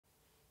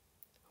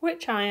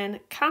Which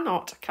ion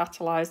cannot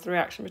catalyse the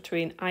reaction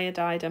between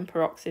iodide and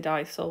peroxide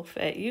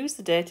disulfate? Use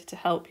the data to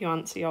help you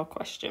answer your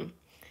question.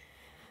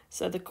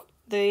 So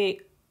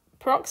the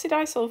peroxide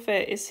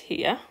disulfate is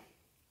here.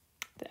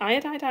 The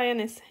iodide ion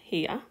is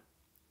here.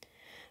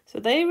 So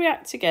they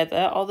react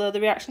together, although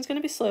the reaction is going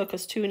to be slow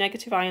because two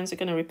negative ions are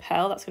going to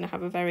repel. That's going to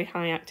have a very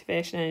high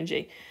activation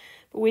energy.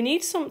 But we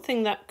need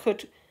something that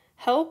could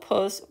help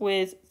us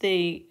with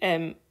the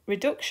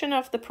reduction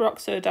of the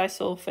peroxide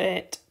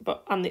disulfate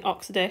and the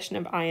oxidation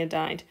of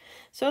iodide.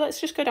 So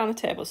let's just go down the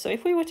table. So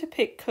if we were to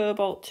pick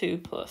cobalt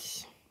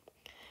 2+,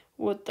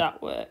 would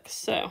that work?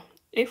 So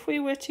if we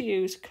were to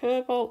use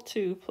cobalt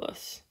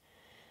 2+,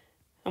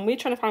 and we're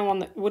trying to find one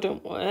that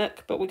wouldn't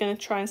work, but we're going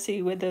to try and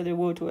see whether they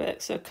would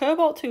work. So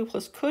cobalt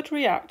 2+ could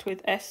react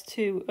with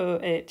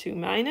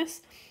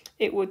S2O82-.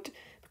 It would,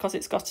 because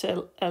it's got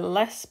a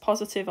less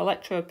positive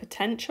electrode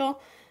potential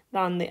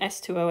than the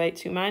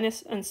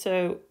S2O82-, and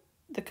so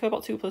the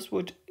cobalt 2+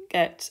 would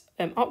get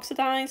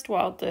oxidised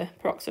while the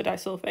peroxide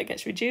disulfate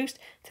gets reduced,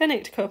 turning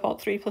it to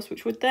cobalt 3+,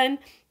 which would then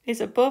is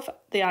above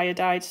the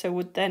iodide, so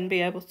would then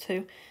be able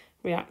to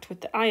react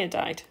with the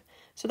iodide.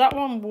 So that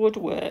one would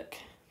work.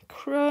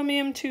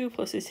 Chromium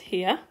 2+ is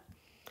here.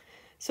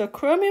 So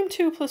chromium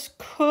 2+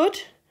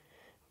 could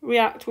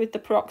react with the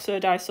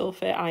peroxide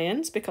disulfate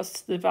ions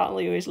because the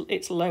value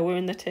it's lower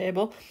in the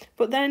table,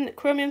 but then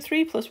chromium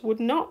 3+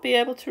 would not be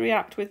able to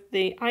react with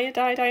the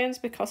iodide ions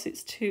because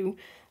it's too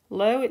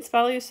low its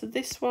value, so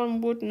this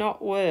one would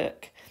not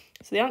work.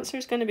 So the answer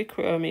is going to be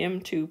chromium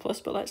 2+,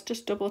 but let's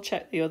just double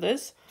check the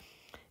others.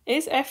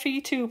 Is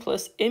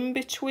Fe2+ in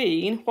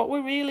between? What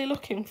we're really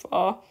looking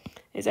for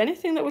is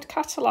anything that would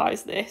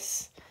catalyse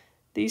this.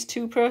 These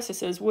two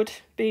processes would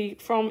be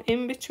from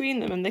in between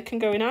them, and they can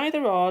go in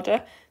either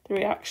order, the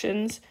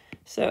reactions.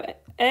 So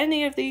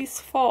any of these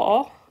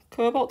four,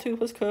 cobalt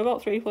 2+,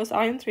 cobalt 3+,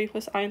 iron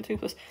 3+, iron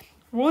 2+,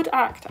 would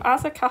act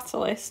as a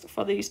catalyst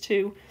for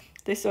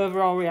this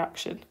overall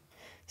reaction.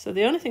 So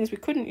the only things we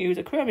couldn't use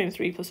are chromium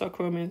 3+ or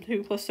chromium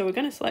 2+, so we're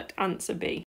going to select answer B.